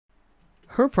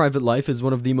Her Private Life is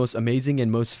one of the most amazing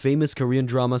and most famous Korean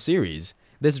drama series.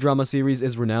 This drama series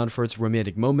is renowned for its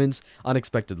romantic moments,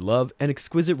 unexpected love, and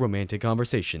exquisite romantic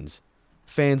conversations.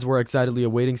 Fans were excitedly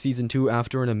awaiting Season 2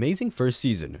 after an amazing first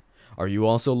season. Are you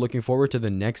also looking forward to the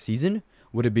next season?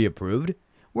 Would it be approved?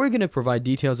 We're going to provide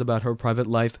details about Her Private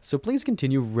Life, so please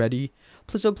continue reading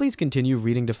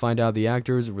to find out the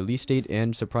actors, release date,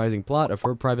 and surprising plot of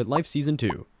Her Private Life Season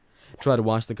 2. Try to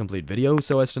watch the complete video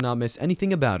so as to not miss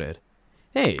anything about it.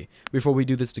 Hey, before we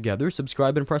do this together,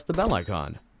 subscribe and press the bell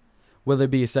icon. Will there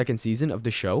be a second season of the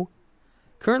show?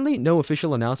 Currently, no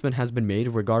official announcement has been made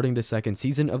regarding the second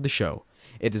season of the show.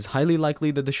 It is highly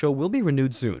likely that the show will be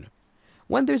renewed soon.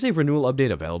 When there's a renewal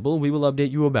update available, we will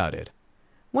update you about it.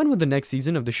 When will the next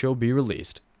season of the show be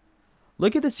released?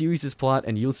 Look at the series' plot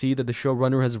and you'll see that the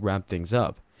showrunner has wrapped things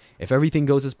up. If everything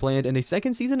goes as planned and a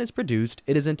second season is produced,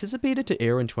 it is anticipated to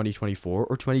air in 2024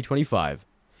 or 2025.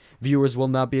 Viewers will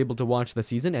not be able to watch the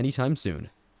season anytime soon.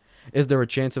 Is there a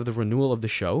chance of the renewal of the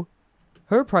show?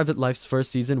 Her Private Life's first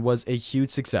season was a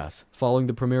huge success. Following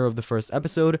the premiere of the first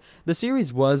episode, the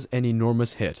series was an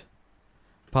enormous hit.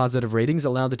 Positive ratings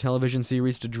allowed the television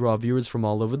series to draw viewers from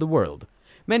all over the world.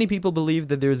 Many people believe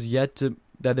that there is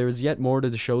yet more to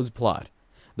the show's plot.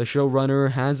 The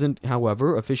showrunner hasn't,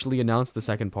 however, officially announced the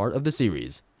second part of the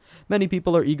series. Many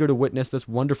people are eager to witness this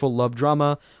wonderful love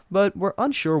drama, but we're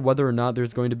unsure whether or not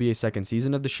there's going to be a second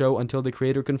season of the show until the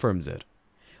creator confirms it.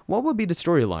 What would be the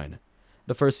storyline?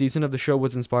 The first season of the show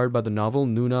was inspired by the novel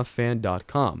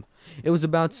NunaFan.com. It was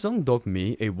about Sung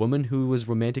Dok-mi, a woman who was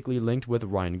romantically linked with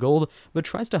Ryan Gold, but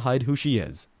tries to hide who she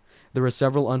is. There are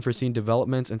several unforeseen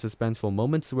developments and suspenseful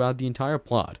moments throughout the entire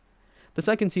plot. The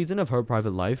second season of Her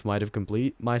Private Life might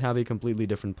have a completely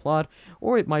different plot,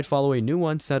 or it might follow a new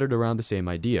one centered around the same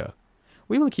idea.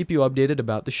 We will keep you updated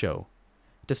about the show.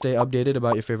 To stay updated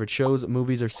about your favorite shows,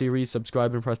 movies, or series,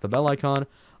 subscribe and press the bell icon.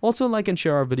 Also like and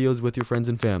share our videos with your friends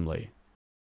and family.